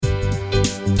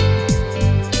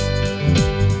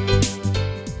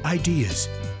ideas,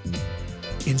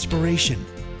 inspiration,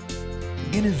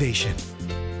 innovation.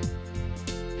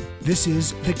 This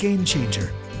is The Game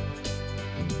Changer.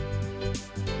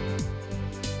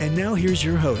 And now here's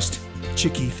your host,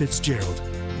 Chicke Fitzgerald.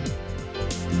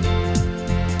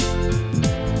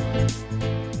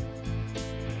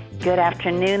 Good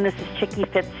afternoon. This is Chicke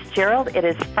Fitzgerald. It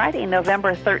is Friday,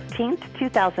 November 13th,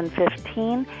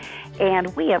 2015,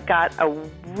 and we have got a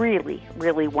really,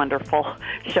 really wonderful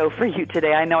show for you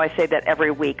today. I know I say that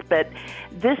every week, but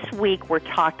this week we're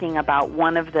talking about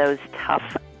one of those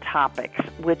tough topics,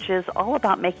 which is all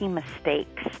about making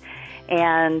mistakes.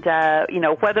 And,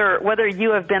 whether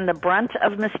you have been the brunt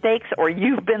of mistakes or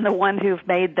you've been the one who've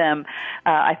made them,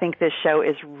 I think this show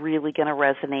is really going to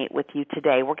resonate with you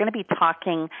today. We're going to be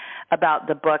talking about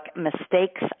the book,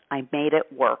 Mistakes I Made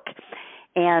at Work.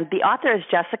 And the author is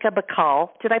Jessica Bacal.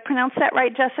 Did I pronounce that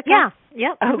right, Jessica? Yeah.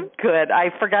 Yep. Oh, good. I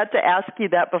forgot to ask you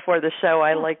that before the show.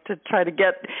 I like to try to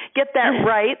get that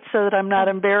right so that I'm not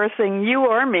embarrassing you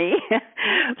or me.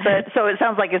 But so it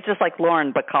sounds like it's just like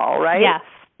Lauren Bacal, right?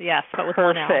 Yes, but with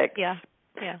perfect. Yeah.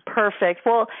 Perfect.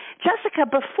 Well, Jessica,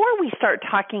 before we start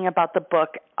talking about the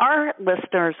book, our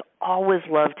listeners always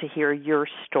love to hear your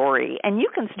story, and you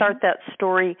can start that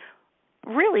story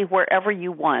really wherever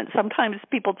you want. Sometimes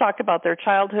people talk about their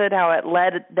childhood, how it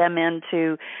led them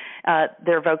into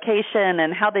their vocation,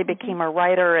 and how they became a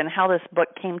writer, and how this book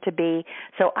came to be.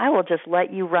 So I will just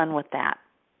let you run with that.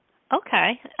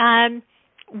 Okay.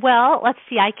 Well, let's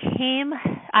see.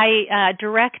 I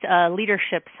direct a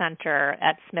leadership center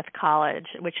at Smith College,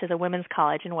 which is a women's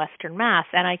college in Western Mass,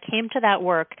 and I came to that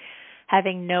work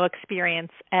having no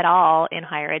experience at all in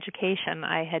higher education.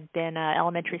 I had been an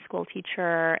elementary school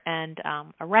teacher and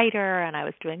a writer, and I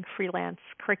was doing freelance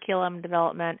curriculum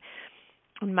development.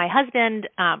 My husband,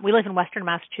 we live in Western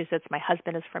Massachusetts. My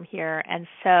husband is from here, and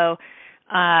so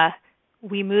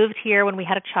we moved here when we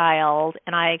had a child,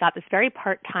 and I got this very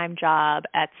part-time job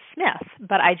at Smith.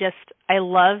 But I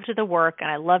loved the work,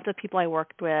 and I loved the people I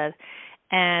worked with.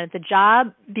 And the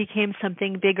job became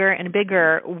something bigger and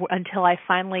bigger until I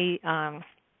finally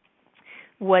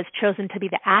was chosen to be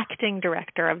the acting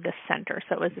director of this center.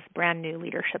 So it was this brand new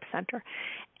leadership center.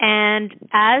 And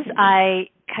as I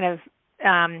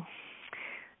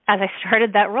as I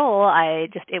started that role,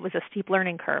 it was a steep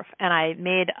learning curve, and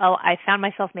I found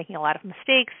myself making a lot of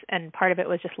mistakes, and part of it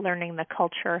was just learning the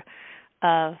culture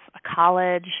of a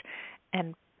college,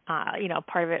 and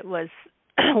part of it was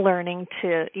learning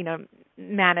to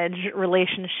manage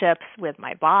relationships with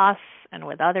my boss and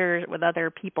with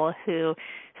other people who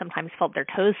sometimes felt their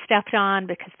toes stepped on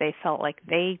because they felt like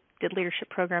they did leadership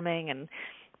programming, and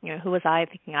who was I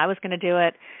thinking I was going to do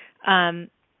it.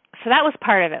 So that was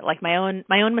part of it, like my own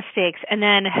mistakes. And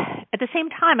then at the same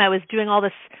time, I was doing all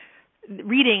this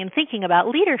reading and thinking about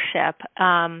leadership.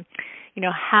 How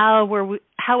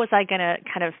was I going to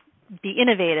kind of be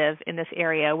innovative in this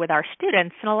area with our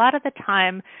students? And a lot of the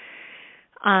time,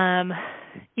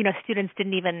 students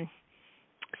didn't even,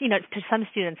 to some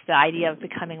students, the idea of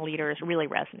becoming leaders really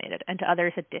resonated, and to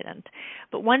others it didn't.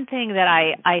 But one thing that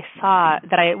I saw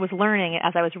that I was learning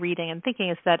as I was reading and thinking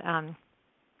is that,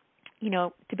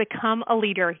 to become a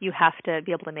leader, you have to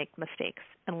be able to make mistakes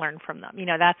and learn from them.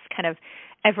 That's kind of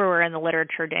everywhere in the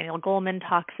literature. Daniel Goleman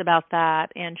talks about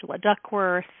that, Angela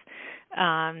Duckworth,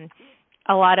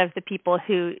 a lot of the people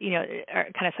who, are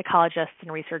kind of psychologists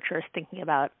and researchers thinking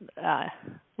about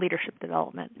leadership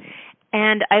development.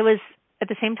 And I was, at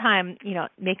the same time,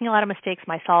 making a lot of mistakes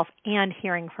myself and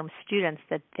hearing from students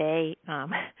that they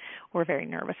were very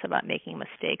nervous about making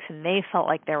mistakes, and they felt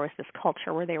like there was this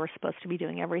culture where they were supposed to be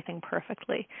doing everything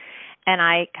perfectly. And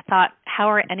I thought, how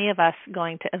are any of us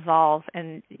going to evolve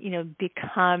and,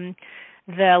 become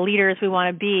the leaders we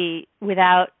want to be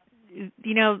without,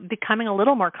 becoming a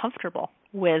little more comfortable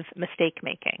with mistake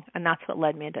making? And that's what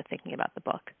led me into thinking about the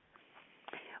book.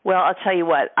 Well, I'll tell you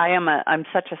what, I'm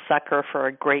such a sucker for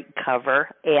a great cover,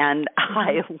 and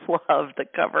I love the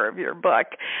cover of your book.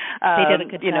 They did a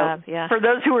good job, yeah. For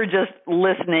those who are just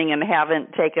listening and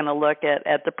haven't taken a look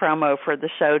at the promo for the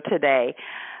show today,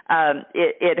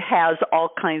 it has all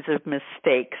kinds of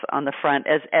mistakes on the front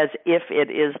as if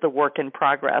it is the work in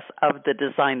progress of the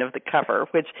design of the cover,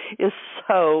 which is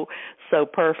so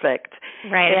perfect.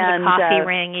 Right, and the coffee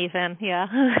ring even, yeah.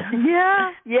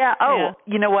 Yeah. Oh, yeah.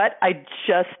 You know what? I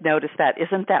just noticed that.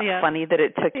 Isn't that funny that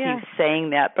it took you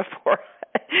saying that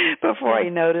before I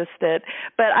noticed it.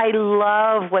 But I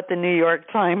love what the New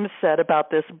York Times said about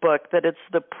this book, that it's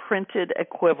the printed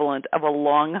equivalent of a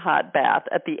long hot bath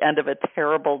at the end of a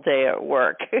terrible day at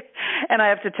work. And I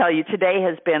have to tell you, today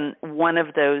has been one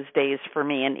of those days for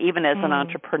me. And even as an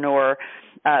entrepreneur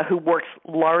who works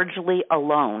largely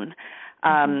alone,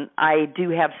 I do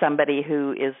have somebody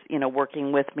who is,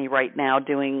 working with me right now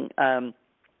doing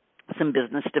some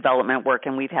business development work,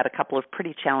 and we've had a couple of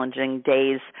pretty challenging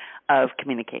days of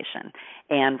communication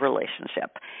and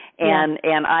relationship. And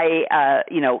I,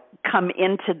 come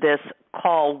into this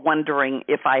call wondering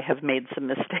if I have made some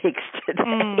mistakes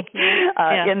today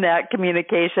in that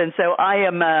communication. So I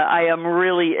am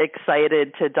really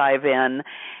excited to dive in.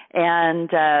 And,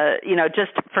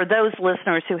 just for those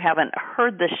listeners who haven't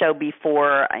heard the show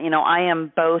before, I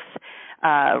am both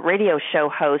radio show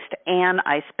host, and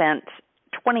I spent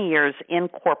 20 years in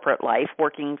corporate life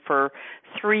working for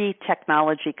 3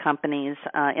 technology companies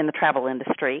in the travel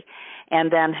industry,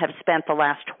 and then have spent the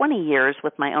last 20 years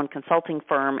with my own consulting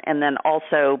firm. And then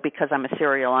also, because I'm a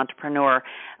serial entrepreneur,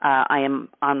 I am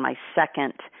on my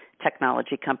second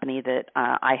technology company that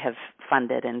I have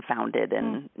funded and founded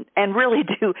and really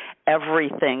do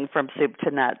everything from soup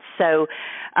to nuts. So,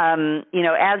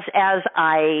 as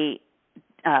I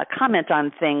comment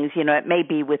on things, it may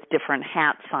be with different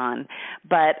hats on,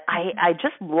 but I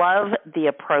just love the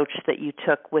approach that you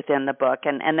took within the book.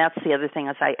 And that's the other thing,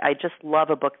 is I just love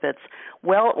a book that's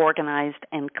well organized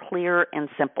and clear and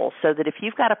simple, so that if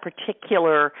you've got a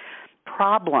particular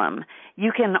problem,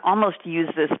 you can almost use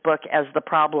this book as the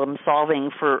problem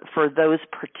solving for those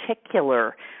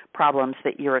particular problems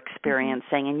that you're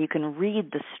experiencing, and you can read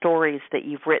the stories that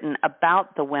you've written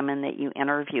about the women that you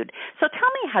interviewed. So tell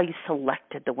me how you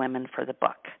selected the women for the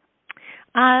book.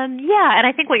 And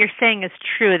I think what you're saying is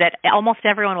true, that almost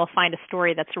everyone will find a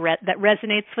story that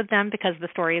resonates with them, because the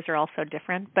stories are all so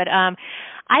different. But I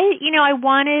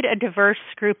wanted a diverse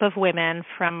group of women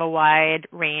from a wide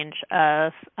range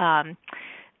of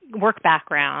work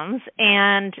backgrounds,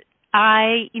 and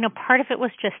part of it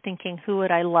was just thinking, who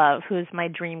would I love? Who is my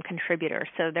dream contributor?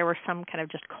 So there were some kind of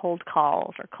just cold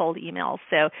calls or cold emails.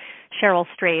 So Cheryl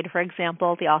Strayed, for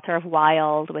example, the author of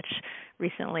Wild, which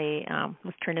recently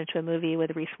was turned into a movie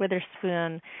with Reese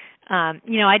Witherspoon. I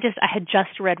had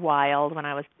just read Wild when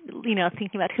I was,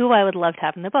 thinking about who I would love to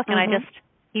have in the book. And I just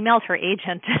emailed her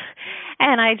agent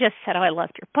and I just said, I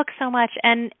loved your book so much.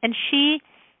 And she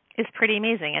is pretty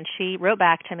amazing. And she wrote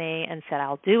back to me and said,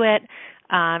 I'll do it.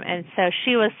 And so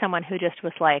she was someone who just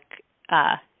was like,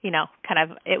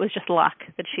 it was just luck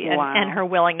that she, and her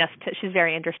willingness to, she's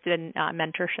very interested in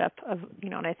mentorship of,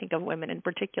 and I think of women in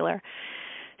particular.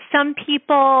 Some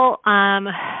people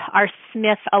are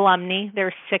Smith alumni.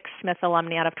 There's 6 Smith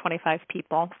alumni out of 25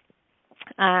 people.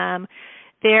 I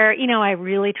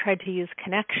really tried to use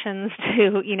connections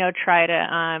to, try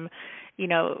to,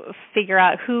 figure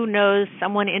out who knows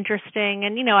someone interesting.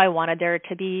 And, I wanted there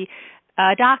to be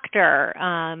a doctor.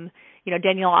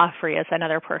 Danielle Offrey is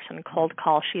another person, cold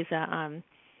call. She's a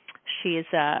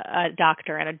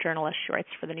doctor and a journalist. She writes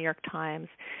for the New York Times.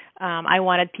 I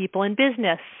wanted people in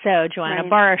business. So Joanna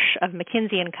Barsh of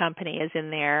McKinsey & Company is in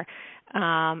there.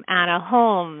 Anna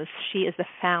Holmes, she is the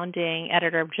founding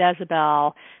editor of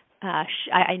Jezebel.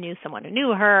 I knew someone who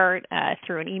knew her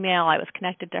through an email. I was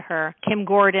connected to her. Kim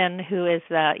Gordon, who is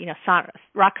the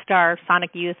rock star,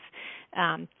 Sonic Youth.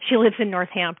 She lives in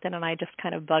Northampton, and I just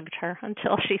kind of bugged her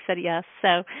until she said yes.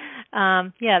 So,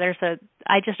 I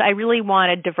really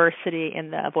wanted diversity in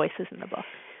the voices in the book.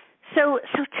 So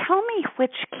tell me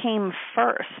which came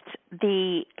first,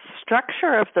 the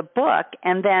structure of the book,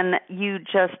 and then you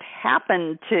just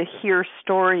happened to hear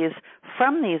stories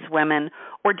from these women,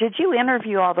 or did you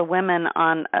interview all the women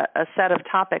on a set of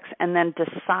topics and then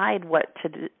decide what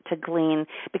to glean?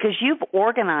 Because you've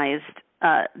organized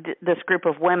this group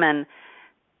of women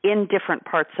in different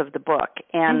parts of the book.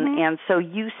 And so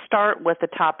you start with the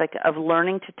topic of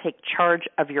learning to take charge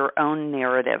of your own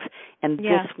narrative. And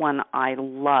this one I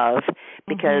love,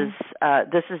 because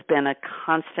this has been a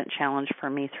constant challenge for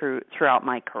me throughout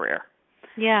my career.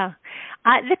 Yeah.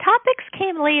 The topics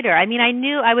came later. I mean, I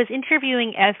knew I was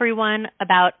interviewing everyone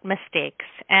about mistakes.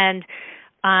 And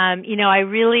I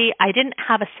didn't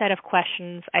have a set of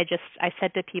questions. I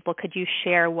said to people, could you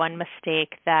share one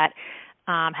mistake that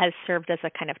has served as a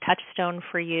kind of touchstone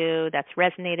for you, that's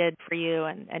resonated for you,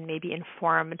 and maybe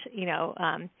informed,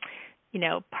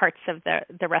 parts of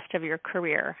the rest of your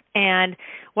career. And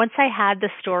once I had the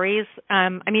stories,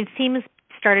 themes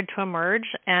started to emerge,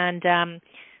 and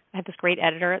I had this great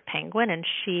editor at Penguin, and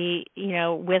she,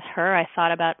 with her, I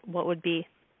thought about what would be,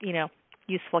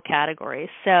 useful categories.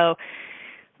 So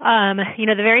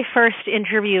The very first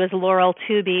interview is Laurel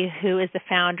Tooby, who is the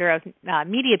founder of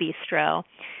Media Bistro,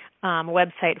 a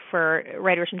website for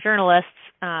writers and journalists,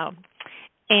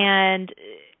 and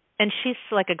she's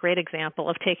like a great example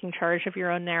of taking charge of your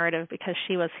own narrative, because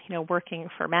she was, working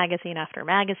for magazine after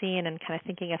magazine and kind of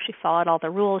thinking if she followed all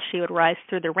the rules, she would rise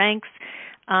through the ranks.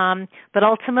 But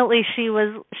ultimately, she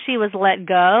was let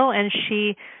go, and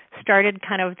she started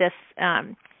kind of this.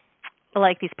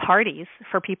 Like these parties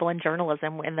for people in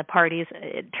journalism, and the parties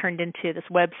it turned into this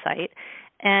website,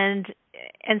 and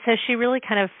so she really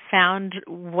kind of found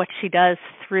what she does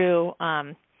through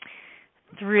kind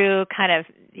of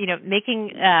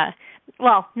making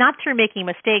not through making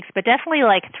mistakes, but definitely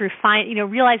like through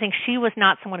realizing she was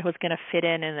not someone who was going to fit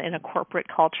in a corporate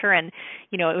culture, and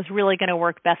it was really going to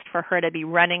work best for her to be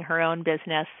running her own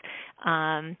business,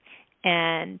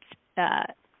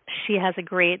 she has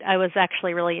I was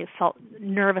actually really felt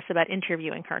nervous about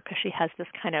interviewing her, because she has this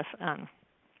kind of,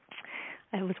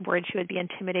 I was worried she would be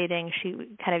intimidating. She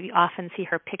kind of, you often see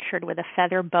her pictured with a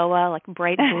feather boa, like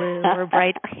bright blue or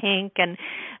bright pink. And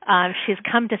she's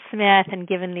come to Smith and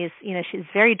given these, she's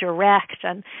very direct,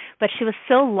 but she was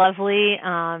so lovely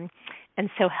and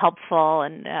so helpful.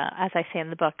 And as I say in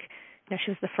the book,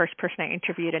 she was the first person I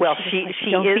interviewed. And she is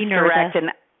direct, and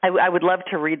I would love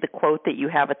to read the quote that you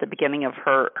have at the beginning of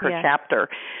her chapter.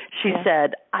 She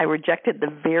said, "I rejected the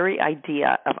very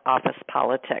idea of office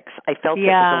politics. I felt it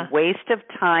was a waste of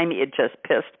time. It just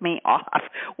pissed me off.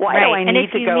 Why do I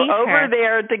need to go over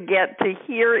there to get to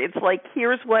here? It's like,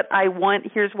 here's what I want.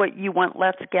 Here's what you want.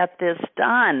 Let's get this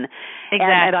done." Exactly.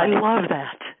 And I love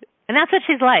that. And that's what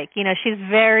she's like. She's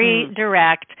very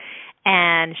direct.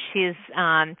 And she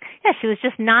was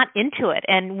just not into it.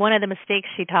 And one of the mistakes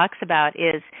she talks about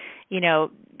is, she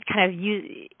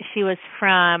was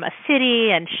from a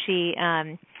city, and she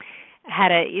had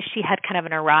kind of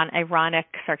an ironic,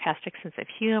 sarcastic sense of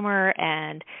humor,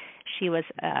 and she was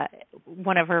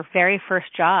one of her very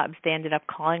first jobs. They ended up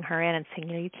calling her in and saying,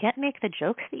 you can't make the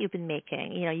jokes that you've been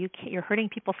making. You're hurting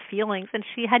people's feelings. And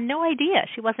she had no idea.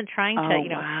 She wasn't trying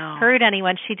to, hurt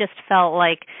anyone. She just felt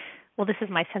like, well, this is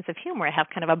my sense of humor. I have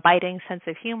kind of a biting sense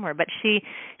of humor. But she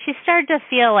started to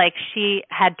feel like she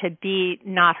had to be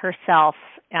not herself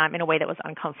in a way that was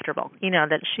uncomfortable,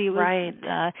 that she was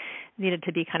needed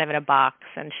to be kind of in a box,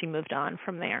 and she moved on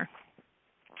from there.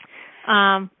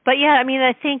 But yeah,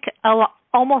 I think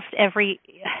almost every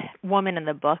woman in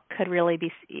the book could really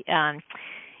be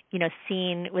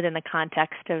seen within the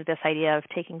context of this idea of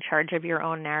taking charge of your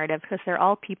own narrative, because they're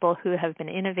all people who have been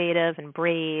innovative and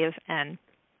brave and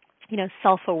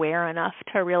self-aware enough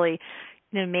to really,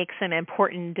 make some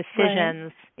important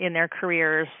decisions in their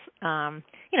careers,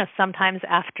 sometimes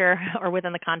after or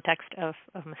within the context of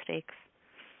mistakes.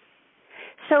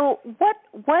 So what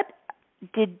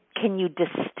can you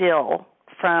distill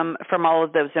from all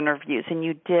of those interviews? And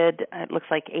you did, it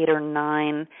looks like 8 or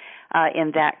 9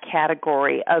 in that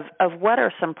category of what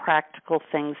are some practical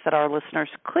things that our listeners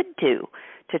could do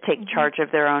to take charge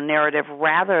of their own narrative,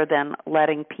 rather than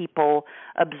letting people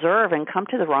observe and come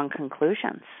to the wrong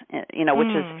conclusions,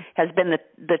 which has been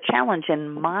the challenge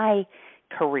in my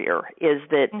career, is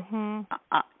that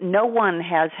no one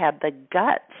has had the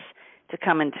guts to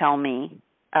come and tell me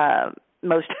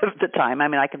most of the time.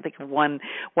 I can think of one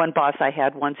boss I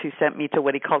had once who sent me to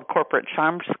what he called corporate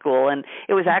charm school, and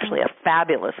it was actually a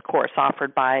fabulous course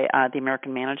offered by the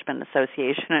American Management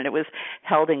Association, and it was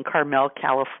held in Carmel,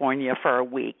 California for a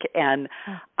week. And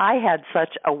I had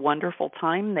such a wonderful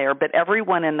time there, but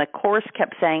everyone in the course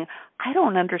kept saying, I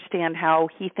don't understand how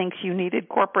he thinks you needed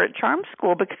corporate charm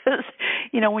school, because,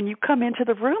 when you come into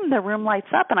the room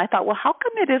lights up. And I thought, well, how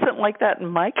come it isn't like that in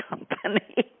my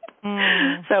company?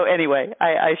 So anyway,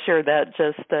 I share that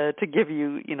just to give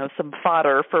you, some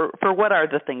fodder for what are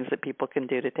the things that people can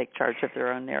do to take charge of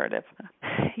their own narrative.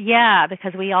 Yeah,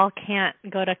 because we all can't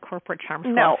go to corporate charm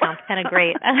school. No. It sounds kind of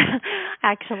great,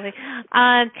 actually.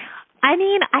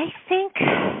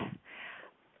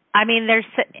 There's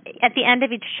at the end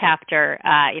of each chapter,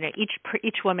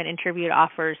 each woman interviewed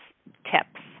offers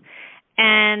tips,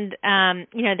 and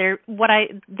there's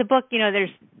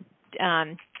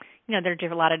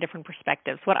a lot of different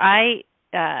perspectives. What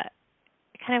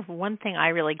one thing I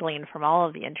really gleaned from all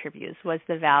of the interviews was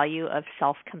the value of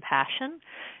self-compassion.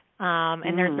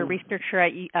 And there's a researcher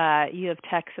at U of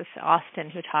Texas, Austin,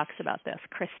 who talks about this,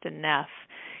 Kristen Neff.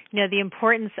 The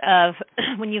importance of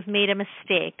when you've made a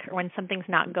mistake or when something's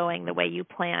not going the way you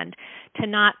planned, to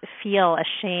not feel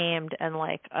ashamed and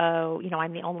like,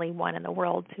 I'm the only one in the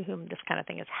world to whom this kind of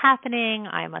thing is happening.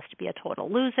 I must be a total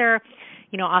loser.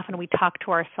 Often we talk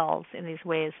to ourselves in these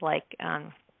ways, like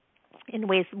in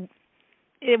ways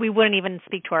we wouldn't even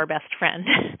speak to our best friend.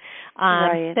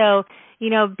 Right. So,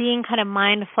 being kind of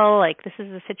mindful, like this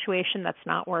is a situation that's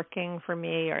not working for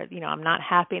me, or, I'm not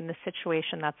happy in this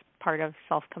situation, that's part of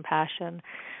self-compassion.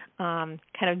 Kind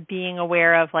of being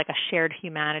aware of like a shared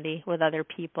humanity with other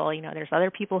people. There's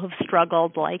other people who've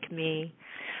struggled like me.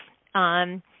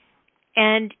 And,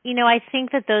 I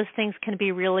think that those things can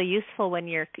be really useful when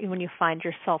you find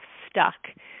yourself stuck.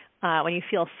 When you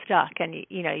feel stuck and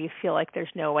you feel like there's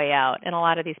no way out. And a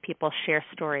lot of these people share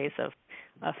stories of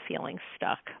feeling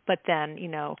stuck, but then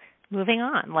moving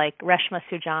on. Like Reshma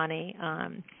Sujani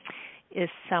is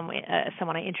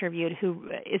someone I interviewed who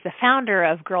is the founder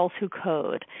of Girls Who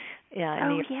Code in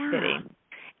New York City.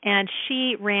 And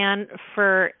she ran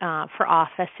for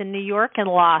office in New York and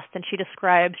lost. And she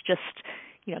describes just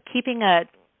keeping a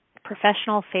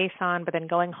professional face on, but then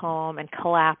going home and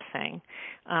collapsing,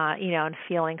 and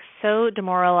feeling so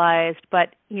demoralized, but,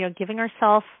 giving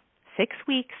herself 6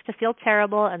 weeks to feel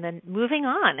terrible and then moving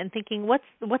on and thinking, what's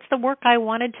the work I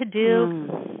wanted to do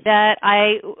that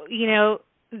I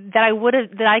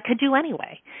could do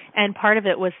anyway. And part of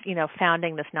it was,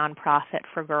 founding this nonprofit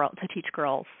to teach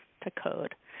girls to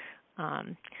code.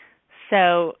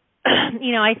 So,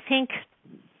 I think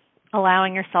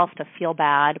allowing yourself to feel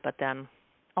bad, but then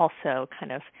also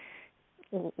kind of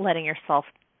letting yourself,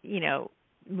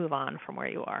 move on from where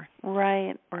you are.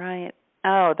 Right.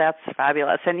 Oh, that's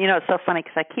fabulous. And, it's so funny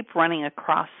because I keep running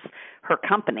across her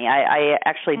company. I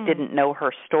actually didn't know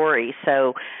her story,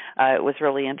 so it was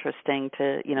really interesting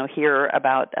to, hear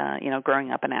about,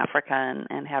 growing up in Africa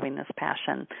and having this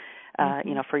passion,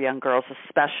 for young girls,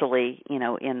 especially,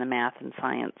 in the math and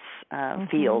science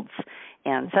fields,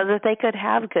 and so that they could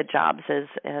have good jobs as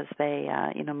they,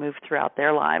 move throughout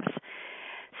their lives.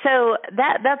 So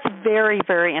that's very,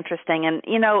 very interesting. And,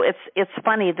 it's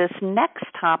funny, this next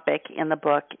topic in the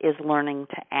book is learning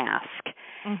to ask.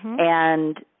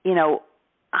 And,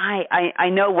 I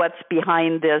know what's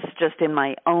behind this just in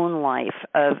my own life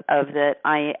of that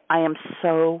I am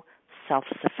so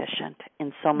self-sufficient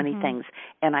in so many things,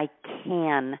 and I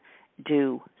can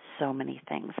do so many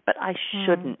things, but I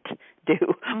shouldn't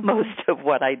do most of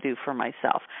what I do for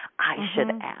myself. I should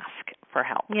ask for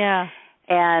help. Yeah.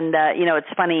 And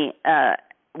it's funny.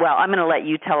 Well, I'm going to let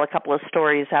you tell a couple of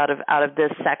stories out of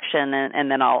this section, and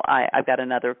then I've got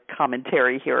another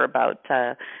commentary here about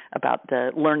the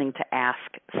learning to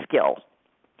ask skill.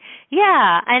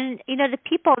 Yeah, and the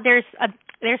people, there's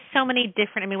so many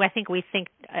different. I think we think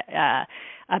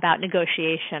about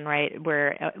negotiation, right?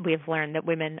 Where we've learned that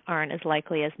women aren't as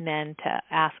likely as men to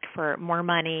ask for more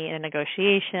money in a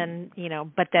negotiation,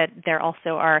 but that there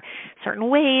also are certain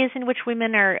ways in which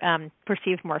women are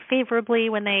perceived more favorably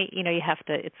when they, you have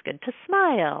to. It's good to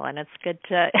smile, and it's good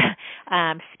to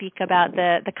speak about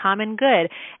the common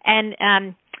good,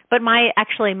 and. But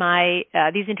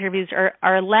these interviews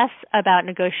are less about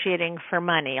negotiating for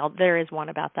money. There is one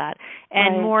about that,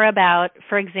 and more about,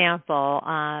 for example,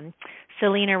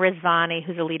 Selena Rizvani,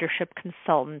 who's a leadership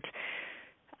consultant,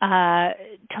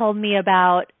 told me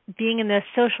about being in the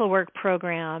social work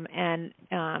program and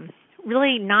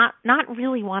really not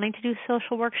really wanting to do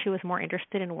social work. She was more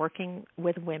interested in working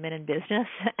with women in business,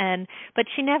 but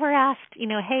she never asked,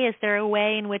 hey, is there a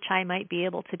way in which I might be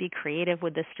able to be creative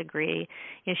with this degree?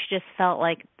 She just felt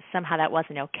like somehow that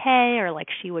wasn't okay, or like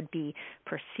she would be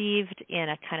perceived in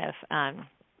a kind of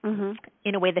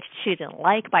in a way that she didn't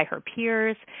like by her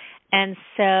peers. And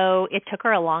so it took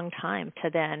her a long time to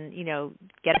then,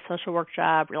 get a social work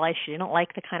job, realize she didn't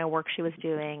like the kind of work she was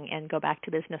doing, and go back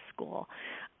to business school.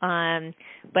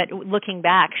 But looking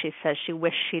back, she says she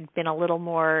wished she'd been a little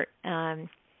more kind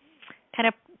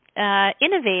of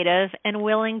innovative and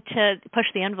willing to push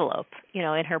the envelope,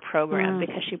 in her program,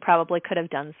 because she probably could have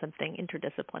done something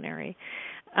interdisciplinary.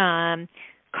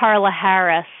 Carla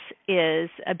Harris is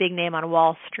a big name on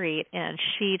Wall Street, and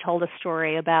she told a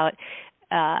story about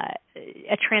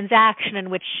a transaction in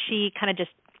which she kind of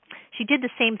she did the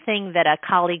same thing that a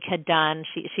colleague had done.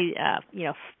 She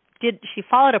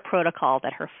followed a protocol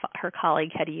that her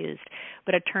colleague had used,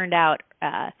 but it turned out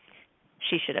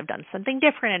she should have done something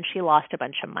different, and she lost a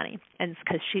bunch of money, and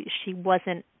because she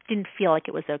didn't feel like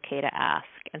it was okay to ask,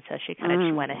 and so she kind of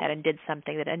just went ahead and did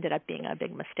something that ended up being a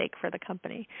big mistake for the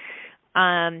company.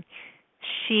 But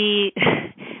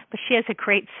she has a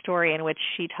great story in which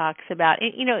she talks about,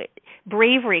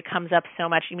 bravery comes up so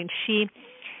much.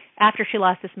 After she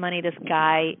lost this money, this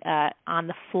guy on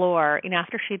the floor,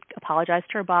 after she'd apologized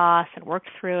to her boss and worked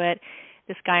through it,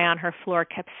 this guy on her floor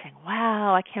kept saying,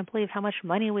 wow, I can't believe how much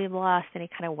money we've lost. And he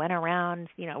kind of went around,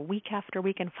 week after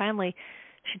week. And finally,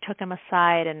 she took him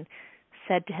aside and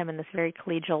said to him in this very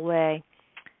collegial way,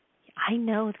 I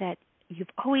know that you've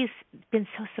always been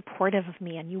so supportive of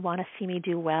me and you want to see me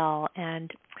do well. And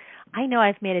I know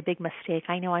I've made a big mistake.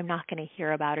 I know I'm not going to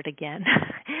hear about it again.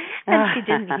 And she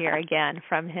didn't hear again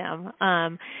from him.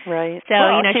 Right. So,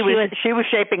 well, you know, she was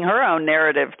shaping her own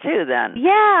narrative too then.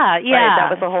 Yeah. Right?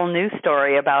 That was a whole new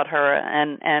story about her,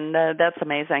 and that's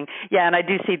amazing. Yeah, and I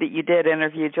do see that you did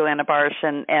interview Joanna Barsh,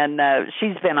 and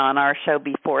she's been on our show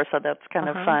before, so that's kind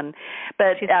of fun.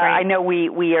 But I know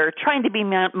we are trying to be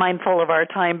mindful of our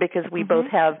time because we both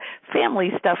have family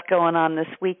stuff going on this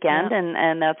weekend,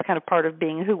 and that's kind of part of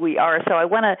being who we are. So I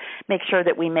want to make sure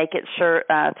that we make it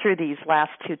through these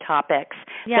last two topics.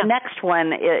 Yeah. The next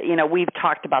one, you know, we've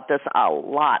talked about this a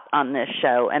lot on this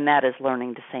show, and that is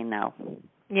learning to say no.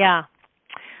 Yeah.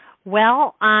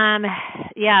 Well,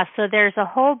 so there's a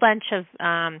whole bunch of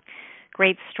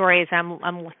great stories.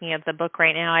 I'm looking at the book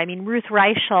right now. I mean, Ruth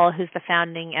Reichel, who's the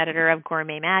founding editor of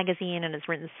Gourmet Magazine and has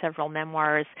written several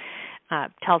memoirs,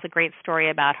 tells a great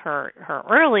story about her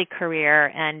early career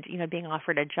and, you know, being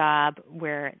offered a job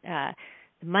where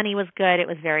the money was good, it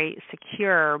was very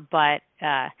secure, but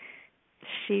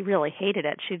she really hated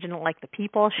it. She didn't like the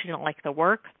people, she didn't like the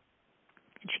work.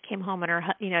 And she came home and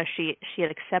she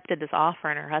had accepted this offer,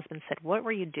 and her husband said, "What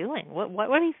were you doing? What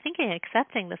were you thinking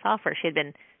accepting this offer?" She had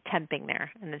been temping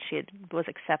there, and then was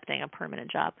accepting a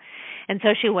permanent job. And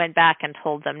so she went back and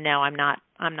told them, "No, I'm not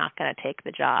going to take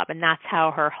the job." And that's how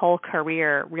her whole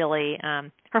career really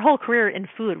in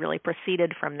food really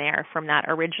proceeded from there, from that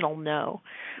original no,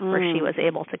 where she was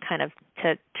able to kind of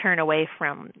to turn away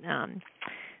from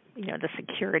the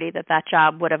security that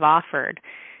job would have offered.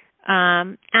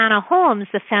 Anna Holmes,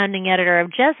 the founding editor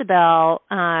of Jezebel,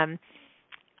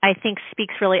 I think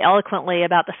speaks really eloquently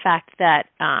about the fact that,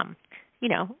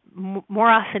 more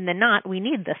often than not, we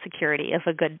need the security of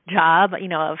a good job,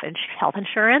 of health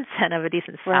insurance and of a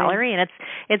decent salary. Right. And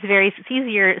it's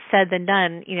easier said than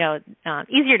done,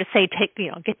 easier to say,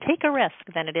 take a risk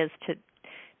than it is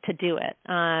to do it.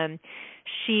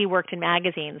 She worked in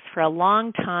magazines for a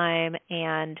long time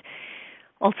and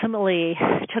ultimately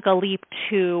took a leap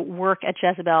to work at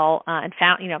Jezebel and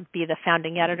be the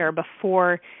founding editor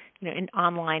before, in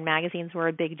online magazines were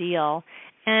a big deal.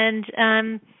 And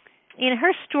in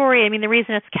her story, I mean, the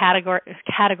reason it's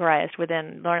categorized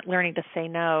within learning to say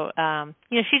no,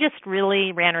 she just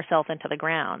really ran herself into the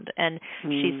ground. And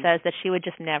she says that she would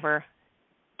just never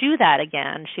do that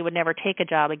again. She would never take a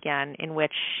job again in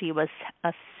which she was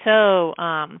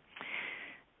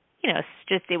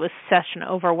it was such an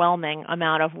overwhelming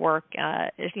amount of work.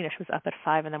 She was up at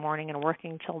 5 a.m. and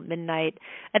working till midnight.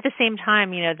 At the same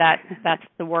time, that's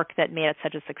the work that made it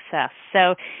such a success.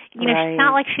 So, It's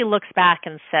not like she looks back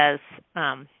and says,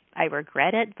 I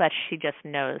regret it, but she just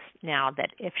knows now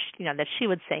that that she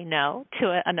would say no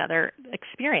to another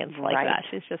experience like that.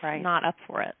 She's just not up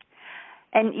for it.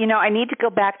 And, I need to go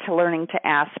back to learning to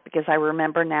ask because I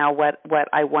remember now what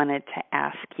I wanted to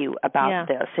ask you about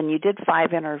this. And you did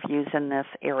 5 interviews in this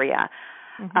area.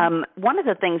 One of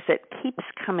the things that keeps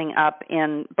coming up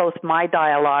in both my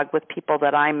dialogue with people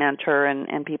that I mentor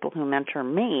and people who mentor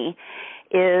me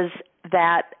is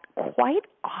that quite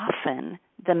often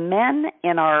the men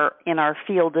in our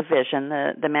field division,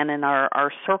 the men in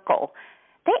our circle,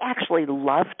 they actually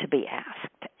love to be asked.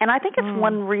 And I think it's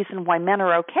one reason why men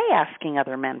are okay asking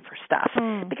other men for stuff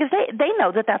because they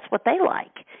know that that's what they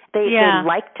like. They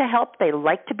like to help. They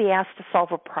like to be asked to solve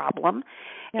a problem.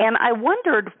 Yep. And I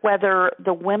wondered whether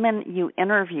the women you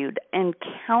interviewed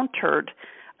encountered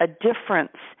a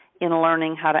difference in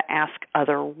learning how to ask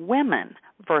other women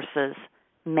versus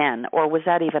men, or was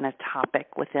that even a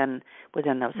topic within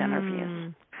those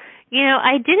interviews?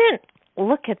 I didn't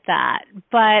look at that,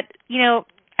 but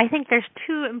I think there's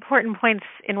 2 important points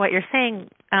in what you're saying.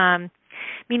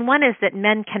 One is that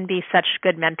men can be such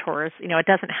good mentors. It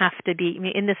doesn't have to be.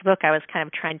 In this book, I was kind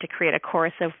of trying to create a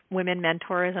chorus of women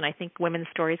mentors, and I think women's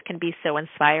stories can be so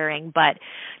inspiring. But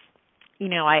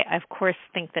I of course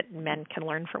think that men can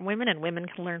learn from women, and women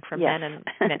can learn from men, and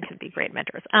men can be great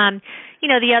mentors.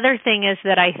 The other thing is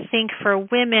that I think for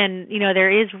women, there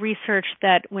is research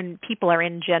that when people are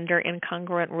in gender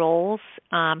incongruent roles,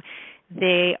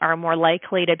 they are more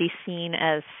likely to be seen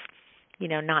as,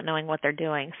 not knowing what they're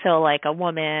doing. So like a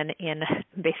woman in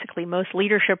basically most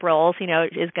leadership roles,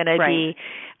 is going to be,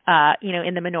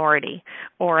 in the minority,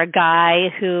 or a guy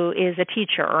who is a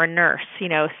teacher or a nurse,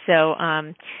 so,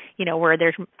 where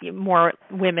there's more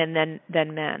women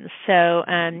than men. So,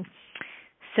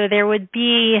 so there would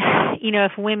be,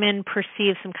 if women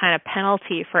perceive some kind of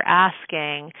penalty for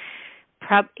asking,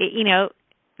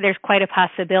 there's quite a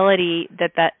possibility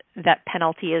that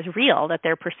penalty is real, that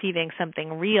they're perceiving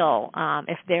something real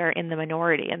if they're in the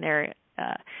minority and they're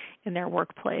in their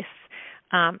workplace.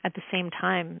 At the same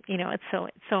time, it's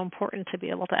so important to be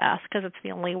able to ask, because it's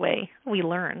the only way we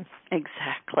learn.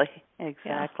 Exactly.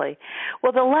 Yeah.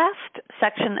 Well, the last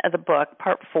section of the book,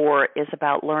 part 4, is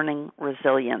about learning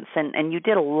resilience, and you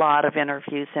did a lot of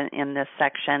interviews in this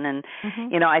section, and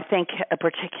I think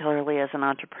particularly as an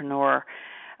entrepreneur,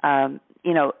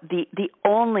 the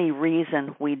only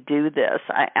reason we do this,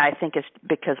 I think, is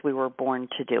because we were born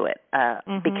to do it,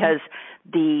 because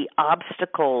the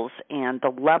obstacles and the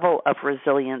level of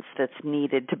resilience that's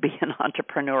needed to be an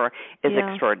entrepreneur is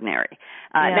extraordinary.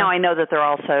 Now, I know that there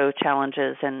are also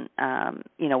challenges and,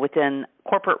 within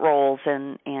corporate roles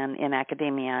and in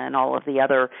academia and all of the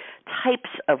other types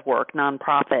of work,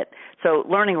 nonprofit. So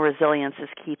learning resilience is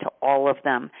key to all of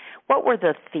them. What were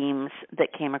the themes that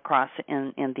came across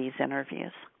in these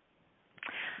interviews?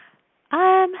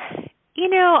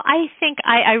 I think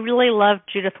I really loved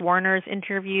Judith Warner's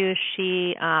interview.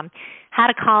 She had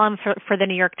a column for the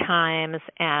New York Times,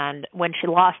 and when she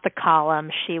lost the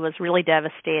column, she was really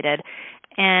devastated.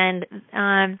 And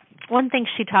one thing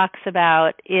she talks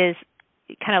about is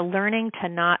kind of learning to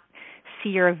not see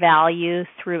your value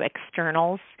through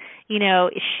externals.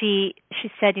 She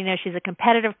said, she's a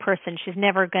competitive person. She's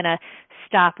never going to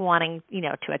stop wanting,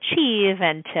 to achieve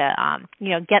and to,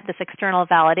 get this external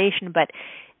validation, but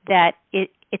that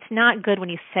it's not good when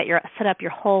you set up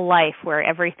your whole life where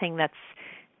everything that's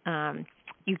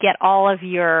you get all of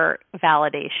your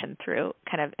validation through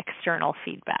kind of external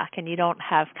feedback, and you don't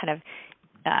have kind of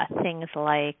things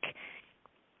like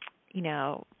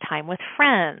time with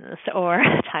friends or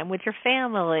time with your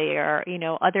family or,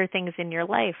 other things in your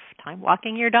life, time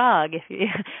walking your dog.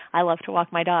 I love to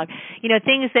walk my dog,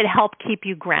 things that help keep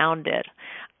you grounded.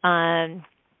 The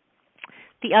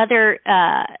other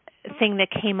thing that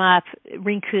came up,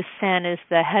 Rinku Sen is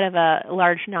the head of a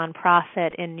large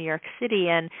nonprofit in New York City,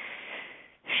 and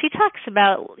she talks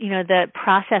about, the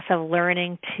process of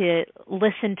learning to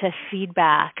listen to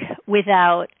feedback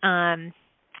without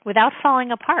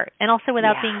falling apart, and also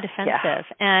without being defensive.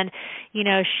 And,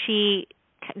 she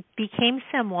became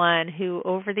someone who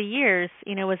over the years,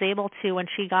 was able to, when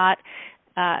she got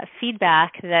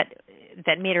feedback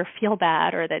that made her feel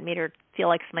bad or that made her feel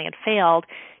like something had failed,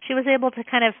 she was able to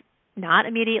kind of not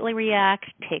immediately react,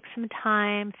 take some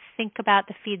time, think about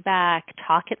the feedback,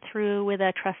 talk it through with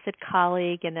a trusted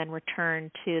colleague, and then return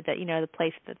to the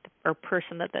place or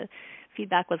person that the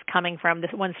feedback was coming from.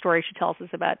 This one story she tells us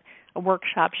about a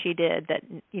workshop she did that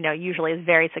usually is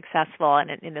very successful, and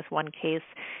in this one case,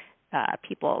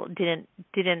 people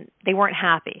they weren't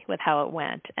happy with how it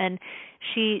went, and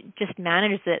she just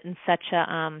managed it in such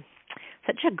a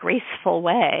graceful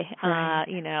way. Right.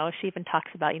 She even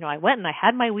talks about, I went and I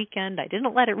had my weekend. I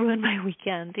didn't let it ruin my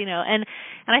weekend, and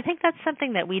I think that's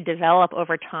something that we develop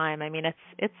over time. I mean, I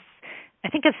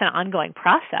think it's an ongoing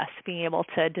process, being able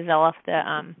to develop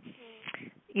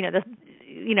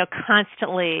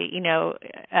constantly,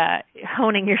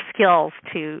 honing your skills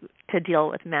to deal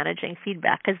with managing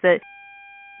feedback, because the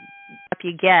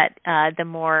you get, the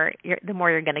more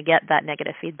you're going to get that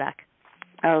negative feedback.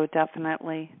 Oh,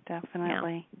 definitely. Yeah.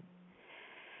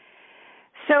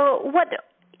 So what,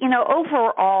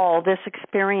 overall, this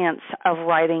experience of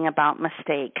writing about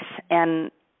mistakes,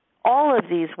 and all of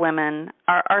these women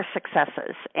are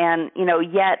successes, and,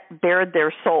 yet bared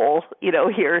their soul,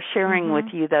 here sharing with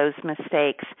you those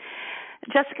mistakes.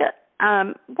 Jessica,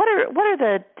 what are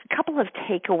the couple of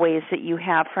takeaways that you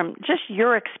have from just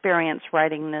your experience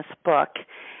writing this book?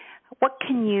 What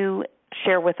can you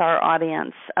share with our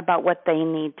audience about what they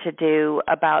need to do,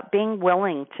 about being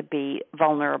willing to be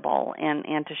vulnerable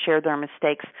and to share their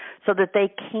mistakes so that they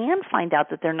can find out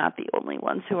that they're not the only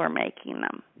ones who are making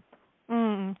them?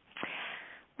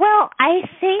 Well, I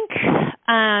think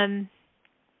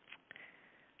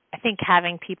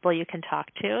having people you can talk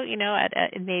to,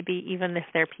 maybe even if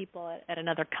they're people at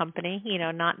another company,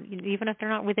 not even if they're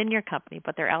not within your company,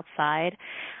 but they're outside.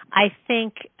 I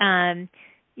think,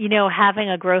 having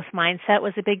a growth mindset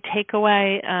was a big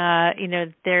takeaway.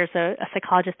 There's a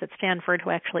psychologist at Stanford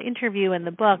who I actually interview in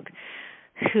the book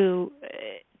who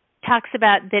talks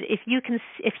about that if you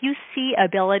see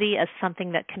ability as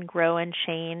something that can grow and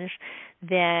change,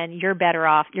 then you're better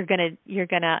off. You're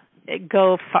gonna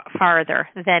go farther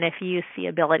than if you see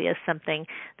ability as something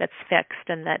that's fixed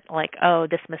and that, like, oh,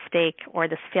 this mistake or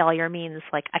this failure means,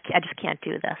 like, I just can't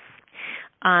do this.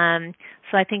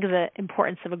 So I think of the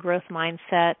importance of a growth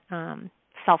mindset,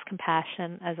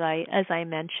 self-compassion, as I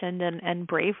mentioned, and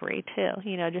bravery too.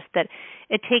 Just that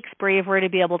it takes bravery to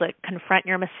be able to confront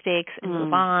your mistakes and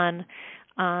move on.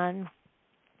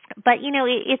 But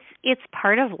it's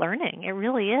part of learning. It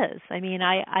really is. I mean,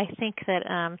 I think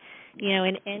that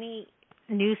in any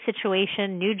new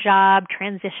situation, new job,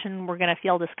 transition, we're going to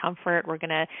feel discomfort. We're going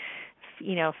to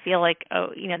feel like,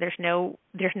 there's no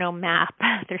map,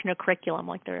 there's no curriculum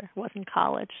like there was in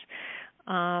college.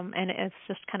 And it's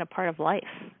just kind of part of life.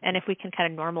 And if we can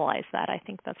kind of normalize that, I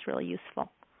think that's really useful.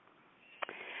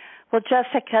 Well,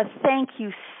 Jessica, thank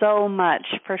you so much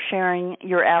for sharing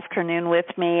your afternoon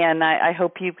with me, and I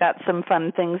hope you've got some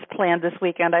fun things planned this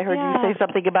weekend. I heard you say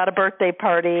something about a birthday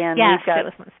party. And yes,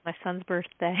 it was my son's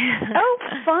birthday. Oh,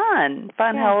 fun.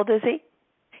 Fun. Yeah. How old is he?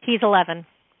 He's 11.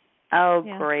 Oh,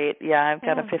 yeah. Great. Yeah, I've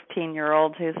got a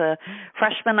 15-year-old who's a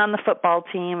freshman on the football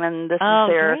team, and this is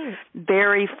their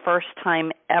very first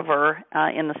time ever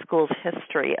in the school's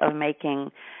history of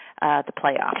making the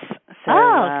playoffs. So,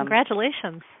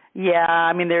 congratulations. Yeah,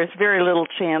 I mean, there's very little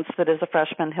chance that as a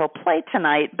freshman he'll play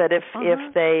tonight, but if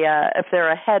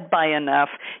they're ahead by enough,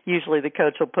 usually the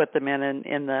coach will put them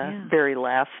in the very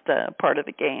last part of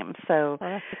the game. So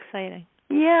that's exciting.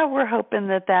 Yeah, we're hoping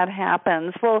that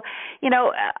happens. Well,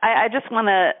 I just want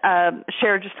to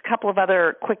share just a couple of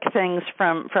other quick things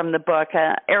from the book.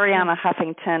 Arianna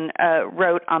Huffington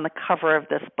wrote on the cover of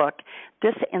this book,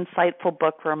 "This insightful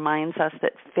book reminds us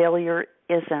that failure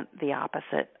isn't the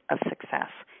opposite of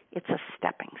success. It's a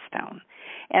stepping stone."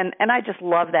 And I just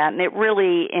love that. And it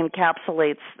really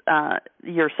encapsulates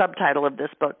your subtitle of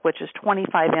this book, which is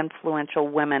 25 Influential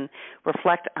Women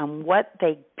Reflect on What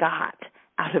They Got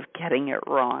Out of Getting It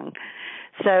Wrong.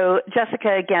 So,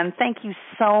 Jessica, again, thank you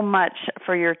so much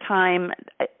for your time.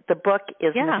 The book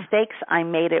is Mistakes I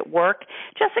Made at Work.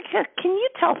 Jessica, can you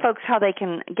tell folks how they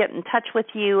can get in touch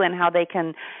with you and how they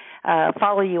can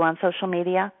follow you on social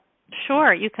media?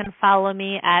 Sure. You can follow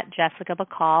me at Jessica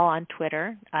Bacal on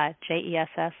Twitter,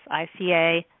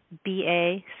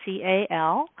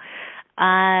 JESSICABACAL.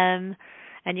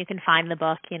 And you can find the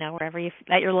book, wherever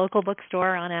at your local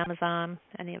bookstore, on Amazon,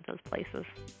 any of those places.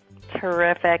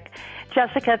 Terrific.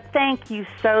 Jessica, thank you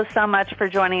so much for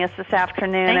joining us this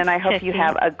afternoon, Thanks, and I hope Chicke. you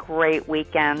have a great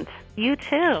weekend. You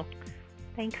too.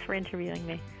 Thanks for interviewing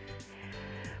me.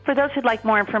 For those who'd like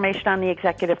more information on the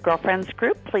Executive Girlfriends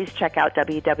Group, please check out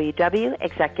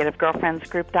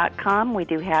www.executivegirlfriendsgroup.com. We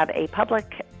do have a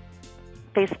public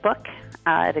Facebook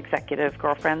at Executive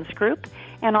Girlfriends Group,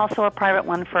 and also a private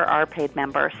one for our paid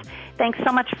members. Thanks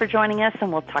so much for joining us,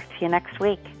 and we'll talk to you next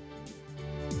week.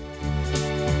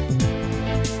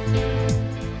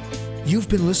 You've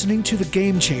been listening to The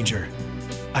Game Changer.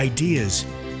 Ideas,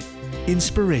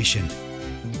 inspiration,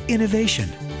 innovation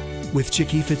with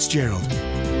Chicke Fitzgerald.